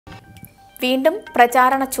വീണ്ടും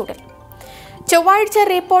പ്രചാരണ ചൂടിൽ. ചൊവ്വാഴ്ച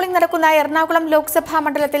റീപോളിംഗ് നടക്കുന്ന എറണാകുളം ലോക്സഭാ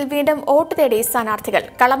മണ്ഡലത്തിൽ വീണ്ടും വോട്ട് തേടി സ്ഥാനാർത്ഥികൾ.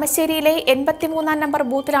 കളമശ്ശേരിയിലെ 83-ാം നമ്പർ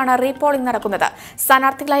ബൂത്തിലാണ് റീപോളിംഗ് നടക്കുന്നത്.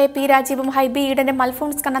 സ്ഥാനാർത്ഥികളായ പി രാജീവും ഹൈബി ഈഡനും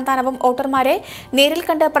അൽഫോൺസ് കണ്ണന്താനവും വോട്ടർമാരെ നേരിൽ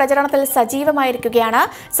കണ്ട് പ്രചരണത്തിൽ സജീവമായിരിക്കുകയാണ്.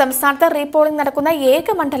 സംസ്ഥാനത്ത് റീപോളിംഗ് നടക്കുന്ന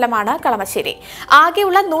ഏക മണ്ഡലമാണ് കളമശ്ശേരി.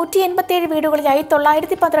 ആകെയുള്ള 187 വീടുകളിലായി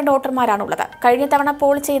 912 വോട്ടർമാരാണുള്ളത്. കഴിഞ്ഞ തവണ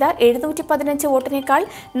പോൾ ചെയ്ത 715 വോട്ടിനേക്കാൾ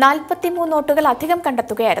 43 വോട്ടുകൾ അധികം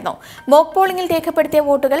കണ്ടെത്തുകയായിരുന്നു. മോക്ക് പോളിംഗിൽ രേഖപ്പെടുത്തിയ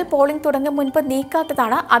വോട്ടുകൾ പോളിംഗ് തുടങ്ങും മുൻപ്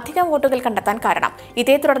നീക്കാത്തതാണ് അധികം വോട്ടുകൾ കണ്ടെത്താൻ കാരണം.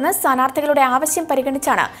 ഇതേ തുടർന്ന് സ്ഥാനാർത്ഥികളുടെ ആവശ്യം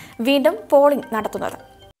പരിഗണിച്ചാണ് വീണ്ടും പോളിംഗ് നടത്തുന്നത്.